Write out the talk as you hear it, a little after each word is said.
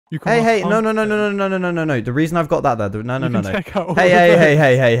Hey, no. The reason I've got that there, no. Hey,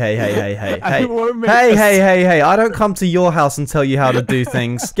 hey. I don't come to your house and tell you how to do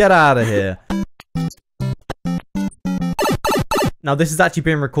things. Get out of here. Now, this is actually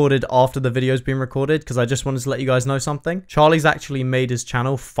being recorded after the video's been recorded because I just wanted to let you guys know something. Charlie's actually made his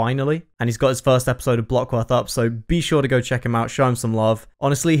channel, finally, and he's got his first episode of BlockWorth up, so be sure to go check him out, show him some love.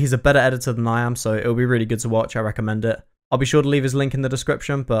 Honestly, he's a better editor than I am, so it'll be really good to watch. I recommend it. I'll be sure to leave his link in the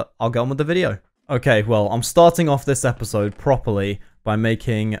description, but I'll get on with the video. Okay, well, I'm starting off this episode properly by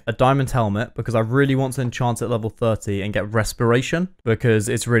making a diamond helmet because I really want to enchant at level 30 and get respiration because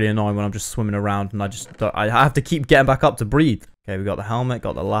it's really annoying when I'm just swimming around and I have to keep getting back up to breathe. Okay, we got the helmet,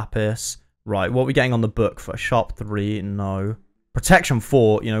 got the lapis. Right, what are we getting on the book for? Sharp 3, no. Protection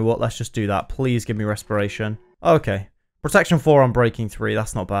 4, you know what, let's just do that. Please give me respiration. Okay, protection 4 on breaking 3,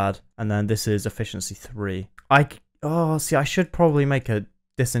 that's not bad. And then this is efficiency 3. Oh, see, I should probably make a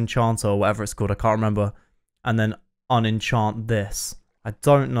disenchanter or whatever it's called, I can't remember. And then unenchant this. I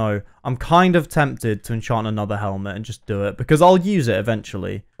don't know. I'm kind of tempted to enchant another helmet and just do it because I'll use it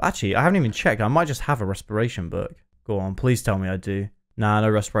eventually. Actually, I haven't even checked. I might just have a respiration book. Go on, please tell me I do. Nah, no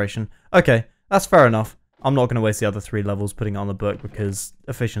respiration. Okay, that's fair enough. I'm not going to waste the other 3 levels putting it on the book because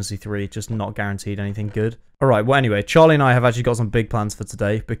efficiency 3 just not guaranteed anything good. Alright, well anyway, Charlie and I have actually got some big plans for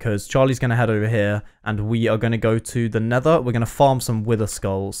today because Charlie's going to head over here and we are going to go to the Nether. We're going to farm some wither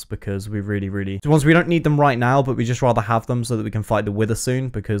skulls because we really... Ones we don't need them right now, but we just rather have them so that we can fight the wither soon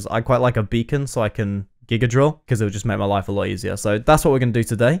because I quite like a beacon so I can giga drill because it would just make my life a lot easier. So that's what we're going to do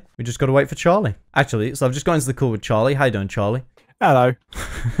today. We just got to wait for Charlie. Actually, so I've just got into the call with Charlie. How you doing, Charlie? Hello.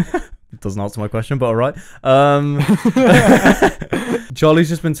 It doesn't answer my question, but alright. Charlie's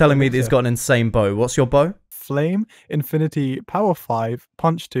just been telling me that he's got an insane bow. What's your bow? Flame, Infinity, Power 5,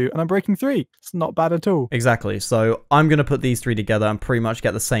 Punch 2, and I'm breaking 3. It's not bad at all. Exactly. So I'm going to put these 3 together and pretty much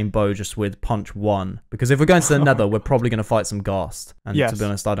get the same bow just with Punch 1. Because if we're going to the Nether, we're probably going to fight some Ghast. And to be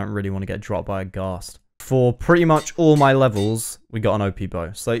honest, I don't really want to get dropped by a Ghast. For pretty much all my levels, we got an OP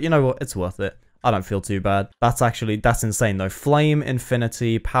bow. So you know what? It's worth it. I don't feel too bad. That's insane though. Flame,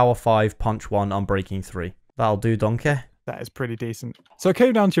 Infinity, Power 5, Punch 1, Unbreaking 3. That'll do, donkey. That is pretty decent. So I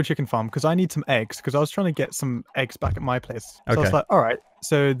came down to your chicken farm because I need some eggs because I was trying to get some eggs back at my place. So I was like, all right,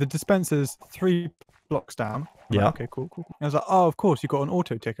 so the dispenser's 3 blocks down. Yeah. Like, okay, cool. And I was like, oh, of course, you got an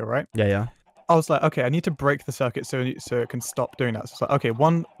auto ticker, right? Yeah. I was like, okay, I need to break the circuit so it can stop doing that. So it's like, okay,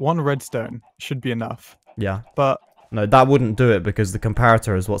 one redstone should be enough. Yeah. But no, that wouldn't do it because the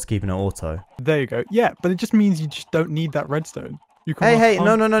comparator is what's keeping it auto. There you go. Yeah, but it just means you just don't need that redstone. Hey,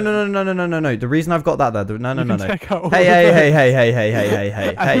 no. The reason I've got that there, no. Hey.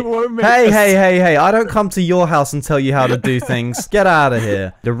 Hey. I don't come to your house and tell you how to do things. Get out of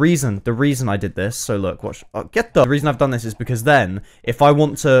here. The reason I did this, so look, watch. The reason I've done this is because then, if I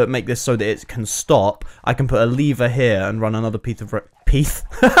want to make this so that it can stop, I can put a lever here and run another piece of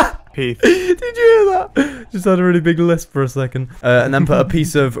Did you hear that? Just had a really big lisp for a second. And then put a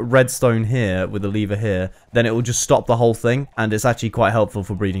piece of redstone here with a lever here. Then it will just stop the whole thing. And it's actually quite helpful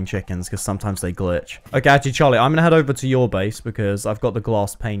for breeding chickens because sometimes they glitch. Okay, actually, Charlie, I'm going to head over to your base because I've got the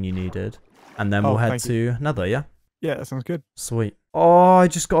glass pane you needed. And then we'll head to Nether, yeah? Yeah, that sounds good. Sweet. Oh, I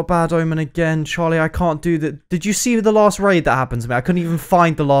just got a bad omen again. Charlie, I can't do that. Did you see the last raid that happened to me? I couldn't even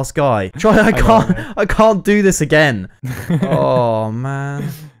find the last guy. Charlie, I can't do this again. Oh, man.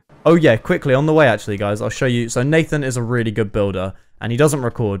 Oh yeah, quickly, on the way actually, guys, I'll show you. So Nathan is a really good builder, and he doesn't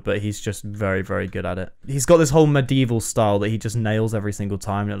record, but he's just very good at it. He's got this whole medieval style that he just nails every single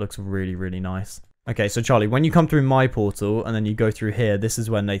time, and it looks really nice. Okay, so Charlie, when you come through my portal, and then you go through here, this is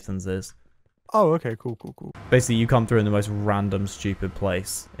where Nathan's is. Oh, okay, cool. Basically, you come through in the most random, stupid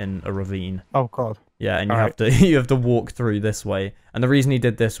place in a ravine. Oh, God. Yeah, and you have to walk through this way. And the reason he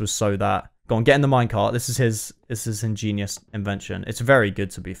did this was so that... Go on, get in the minecart. This is his ingenious invention. It's very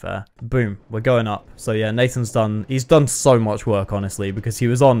good, to be fair. Boom, we're going up. So yeah, he's done so much work, honestly, because he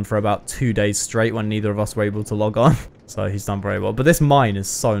was on for about 2 days straight when neither of us were able to log on. So he's done very well. But this mine is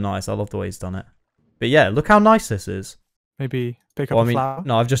so nice. I love the way he's done it. But yeah, look how nice this is. Maybe pick up a flower?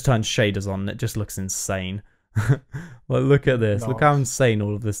 No, I've just turned shaders on. It just looks insane. Like, look at this. Nice. Look how insane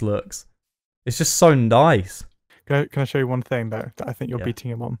all of this looks. It's just so nice. Can I show you one thing, though, that I think you're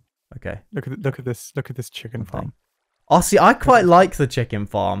beating him on? Okay. Look at this chicken farm. Oh, see, I quite like the chicken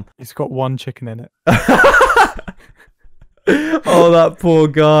farm. It's got 1 chicken in it. Oh, that poor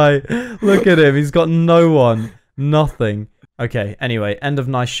guy. Look at him. He's got no one. Nothing. Okay, anyway, end of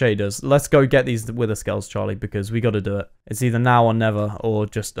nice shaders. Let's go get these wither skulls, Charlie, because we got to do it. It's either now or never, or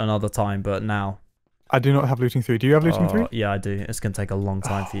just another time, but now. I do not have looting 3. Do you have looting 3? Yeah, I do. It's going to take a long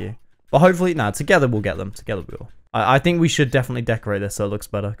time for you. But hopefully, together we'll get them. Together we will. I think we should definitely decorate this so it looks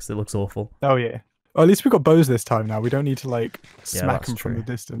better, because it looks awful. Oh, yeah. Well, at least we got bows this time now. We don't need to, like, smack them from the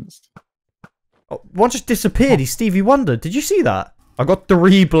distance. Oh, one just disappeared. He's Stevie Wonder. Did you see that? I got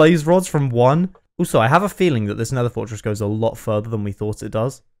 3 blaze rods from 1. Also, I have a feeling that this nether fortress goes a lot further than we thought it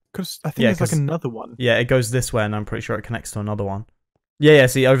does. Because I think there's, like, another one. Yeah, it goes this way, and I'm pretty sure it connects to another one. Yeah,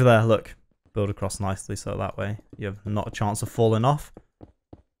 see, over there, look. Build across nicely, so that way you have not a chance of falling off.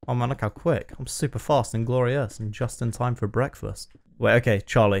 Oh man, look how quick. I'm super fast and glorious and just in time for breakfast. Wait, okay,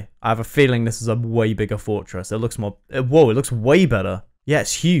 Charlie. I have a feeling this is a way bigger fortress. It looks more... Whoa, it looks way better. Yeah,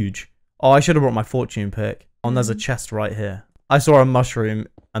 it's huge. Oh, I should have brought my fortune pick. Oh, and there's a chest right here. I saw a mushroom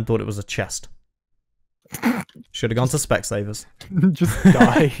and thought it was a chest. Should have gone to Specsavers. Just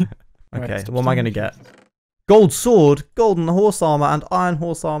die. Okay, right, what am I going to get? Gold sword, golden horse armor, and iron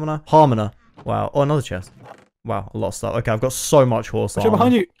horse armor. Harmoner. Wow. Oh, another chest. Wow, a lot of stuff. Okay, I've got so much horse armor.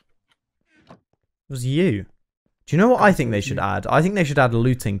 Behind you. It was you. Do you know what I think they should add? I think they should add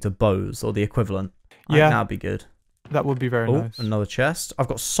looting to bows or the equivalent. I think that'd be good. That would be very nice. Another chest. I've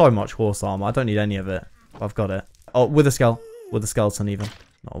got so much horse armor. I don't need any of it. I've got it. Oh, with a skull. With a skeleton even.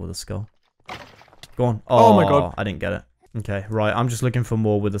 Not with a skull. Go on. Oh my god. I didn't get it. Okay, right. I'm just looking for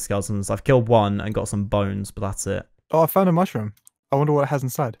more with the skeletons. I've killed 1 and got some bones, but that's it. Oh, I found a mushroom. I wonder what it has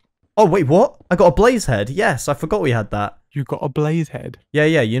inside. Oh, wait, what? I got a blaze head. Yes, I forgot we had that. You got a blaze head? Yeah,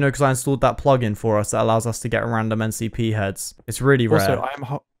 you know, because I installed that plugin for us that allows us to get random NCP heads. It's really rare.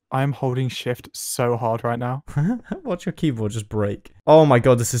 Also, I am holding shift so hard right now. Watch your keyboard just break. Oh my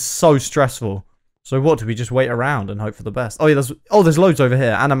god, this is so stressful. So what, do we just wait around and hope for the best? Oh, yeah, there's loads over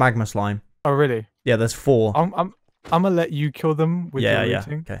here and a magma slime. Oh, really? Yeah, there's 4. I'm gonna let you kill them with your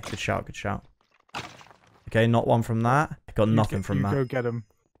looting. Okay, good shout, good shout. Okay, not one from that. Got nothing from that. Go get them.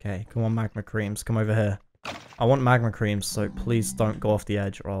 Okay, come on, magma creams. Come over here. I want magma creams, so please don't go off the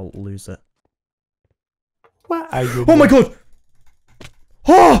edge or I'll lose it. Oh my god!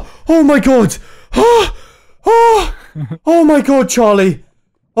 Oh my god! Oh my god, Charlie!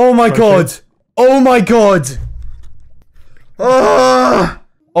 Oh my god! Oh my god!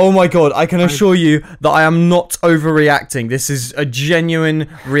 Oh my god, I can assure you that I am not overreacting. This is a genuine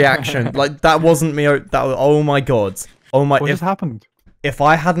reaction. Like, that wasn't me. Oh my god. Oh my... What just happened? If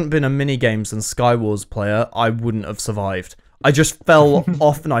I hadn't been a minigames and Skywars player, I wouldn't have survived. I just fell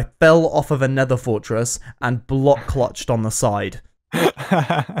off, and I fell off of a nether fortress and block clutched on the side.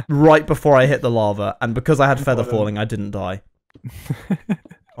 Right before I hit the lava, and because I had feather falling, I didn't die.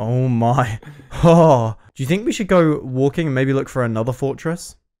 Oh my. Oh. Do you think we should go walking and maybe look for another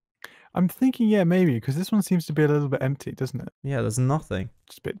fortress? I'm thinking, yeah, maybe, because this one seems to be a little bit empty, doesn't it? Yeah, there's nothing.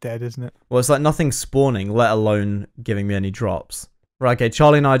 Just a bit dead, isn't it? Well, it's like nothing spawning, let alone giving me any drops. Right, okay,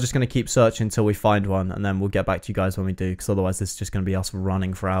 Charlie and I are just going to keep searching until we find one, and then we'll get back to you guys when we do, because otherwise this is just going to be us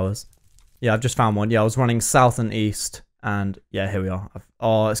running for hours. Yeah, I've just found one. Yeah, I was running south and east, and yeah, here we are.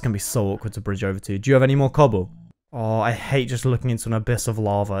 Oh, it's going to be so awkward to bridge over to. Do you have any more cobble? Oh, I hate just looking into an abyss of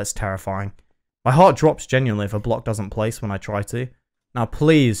lava. It's terrifying. My heart drops genuinely if a block doesn't place when I try to. Now,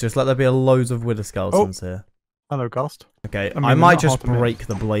 please, just let there be loads of wither skeletons here. Hello, Ghost. Okay, I might just break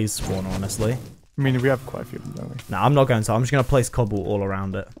the blaze spawner, honestly. I mean, we have quite a few of them, don't we? No, I'm not going to. I'm just going to place cobble all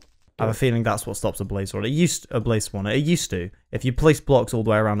around it. I have a feeling that's what stops a blaze spawner. A blaze spawner. It used to. If you place blocks all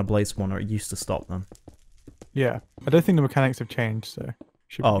the way around a blaze spawner, it used to stop them. Yeah. I don't think the mechanics have changed, so...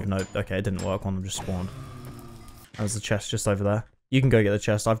 Oh, no. Okay, it didn't work. One of them just spawned. There's the chest just over there. You can go get the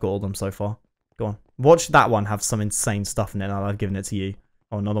chest. I've got all of them so far. Go on. Watch that one have some insane stuff in it, and I've given it to you.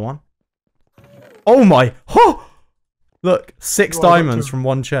 Oh, another one. Oh my! Oh! Look, 6 diamonds from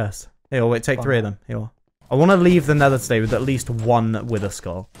 1 chest. Here, wait, take 3 of them. Here. I want to leave the nether today with at least 1 wither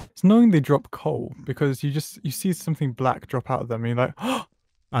skull. It's annoying they drop coal, because you see something black drop out of them, and you're like, oh!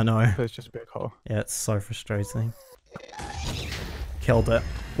 I know. But it's just a bit of coal. Yeah, it's so frustrating. Killed it.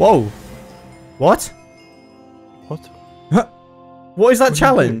 Whoa! What? What? What is that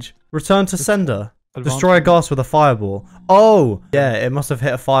challenge? Return to sender. Destroy a ghast with a fireball. Oh! Yeah, it must have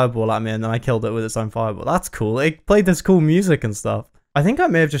hit a fireball at me and then I killed it with its own fireball. That's cool. It played this cool music and stuff. I think I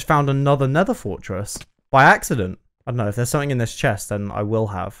may have just found another nether fortress. By accident. I don't know. If there's something in this chest, then I will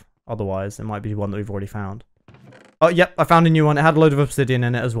have. Otherwise, it might be one that we've already found. Oh, yep. I found a new one. It had a load of obsidian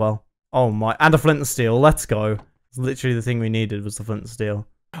in it as well. Oh my. And a flint and steel. Let's go. It's literally the thing we needed was the flint and steel.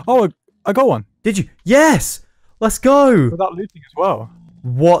 Oh, I got one. Did you? Yes! Let's go! Without looting as well.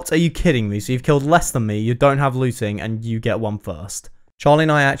 What? Are you kidding me? So you've killed less than me, you don't have looting, and you get one first. Charlie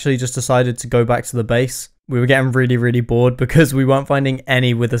and I actually just decided to go back to the base. We were getting really, really bored because we weren't finding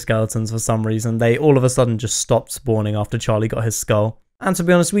any wither skeletons for some reason. They all of a sudden just stopped spawning after Charlie got his skull. And to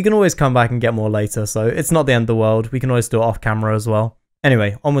be honest, we can always come back and get more later, so it's not the end of the world. We can always do it off camera as well.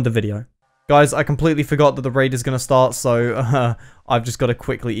 Anyway, on with the video. Guys, I completely forgot that the raid is going to start, so I've just got to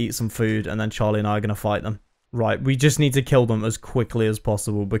quickly eat some food, and then Charlie and I are going to fight them. Right, we just need to kill them as quickly as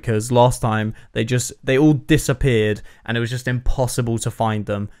possible, because last time they all disappeared, and it was just impossible to find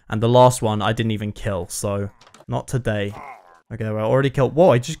them. And the last one I didn't even kill, so not today. Okay, well, I already killed... Whoa,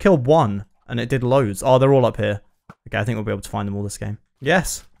 I just killed one, and it did loads. Oh, they're all up here. Okay, I think we'll be able to find them all this game.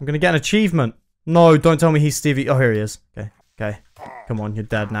 Yes, I'm going to get an achievement. No, don't tell me he's Stevie. Oh, here he is. Okay, okay. Come on, you're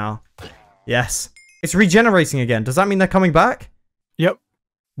dead now. Yes. It's regenerating again. Does that mean they're coming back? Yep.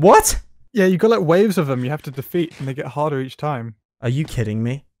 What? Yeah, you got like waves of them you have to defeat, and they get harder each time. Are you kidding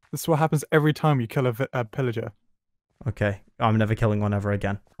me? This is what happens every time you kill a pillager. Okay, I'm never killing one ever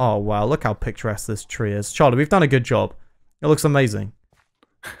again. Oh, wow, look how picturesque this tree is. Charlie, we've done a good job. It looks amazing.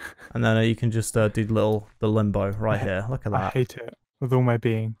 And then you can just do the limbo right here. Look at that. I hate it with all my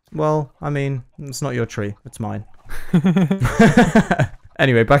being. Well, I mean, it's not your tree. It's mine.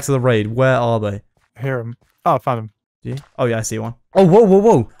 Anyway, back to the raid. Where are they? I hear them. Oh, I found them. Do you? Oh, yeah, I see one. Oh, whoa, whoa,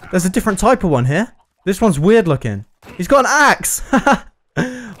 whoa. There's a different type of one here. This one's weird looking. He's got an axe.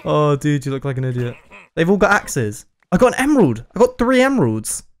 Oh, dude, you look like an idiot. They've all got axes. I got an emerald. I got 3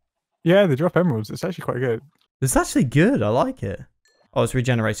 emeralds. Yeah, they drop emeralds. It's actually quite good. It's actually good. I like it. Oh, it's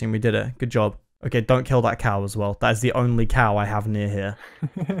regenerating. We did it. Good job. Okay, don't kill that cow as well. That is the only cow I have near here.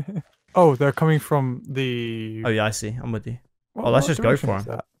 Oh, they're coming from the... Oh, yeah, I see. I'm with you. What, oh, let's just go for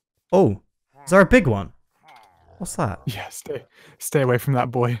him. Oh, is there a big one? What's that? Yeah, stay away from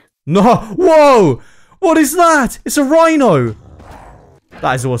that boy. No! Whoa! What is that? It's a rhino!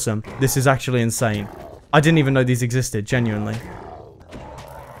 That is awesome. This is actually insane. I didn't even know these existed, genuinely.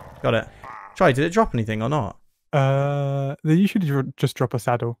 Got it. Charlie, did it drop anything or not? They usually just drop a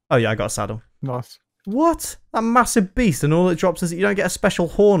saddle. Oh yeah, I got a saddle. Nice. What? That massive beast, and all it drops is you don't get a special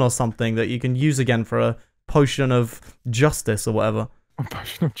horn or something that you can use again for a potion of justice or whatever. A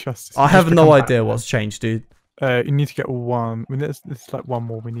potion of justice. I have no idea what's changed, dude. You need to get one. I mean, there's like one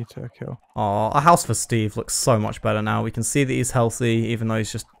more we need to kill. Oh, a house for Steve looks so much better now. We can see that he's healthy, even though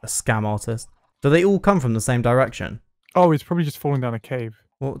he's just a scam artist. Do they all come from the same direction? Oh, he's probably just falling down a cave.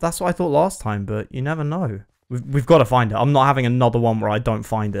 Well, that's what I thought last time, but you never know. We've got to find it. I'm not having another one where I don't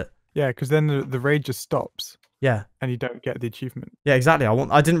find it. Yeah, because then the raid just stops. Yeah. And you don't get the achievement. Yeah, exactly.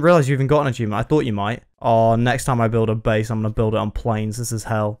 I didn't realize you even got an achievement. I thought you might. Oh, next time I build a base, I'm going to build it on plains. This is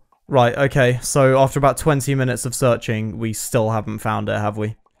hell. Right, okay. So after about 20 minutes of searching, we still haven't found it, have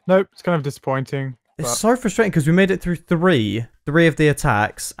we? Nope, it's kind of disappointing. It's so frustrating because we made it through three of the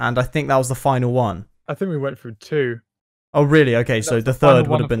attacks, and I think that was the final one. I think we went through 2. Oh, really? Okay, so the third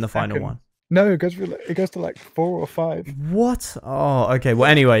would have been the final one. No, it goes to like 4 or 5. What? Oh, okay. Well,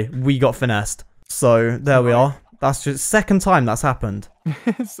 anyway, we got finessed. So there we are. That's just second time that's happened.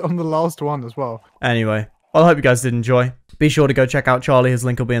 It's on the last one as well. Anyway, well, I hope you guys did enjoy. Be sure to go check out Charlie. His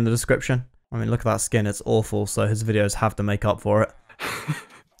link will be in the description. I mean, look at that skin. It's awful. So his videos have to make up for it.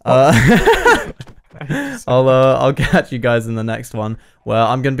 I'll catch you guys in the next one where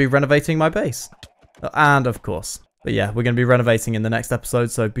I'm going to be renovating my base. And of course. But yeah, we're going to be renovating in the next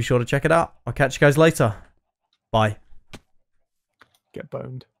episode. So be sure to check it out. I'll catch you guys later. Bye. Get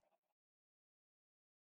boned.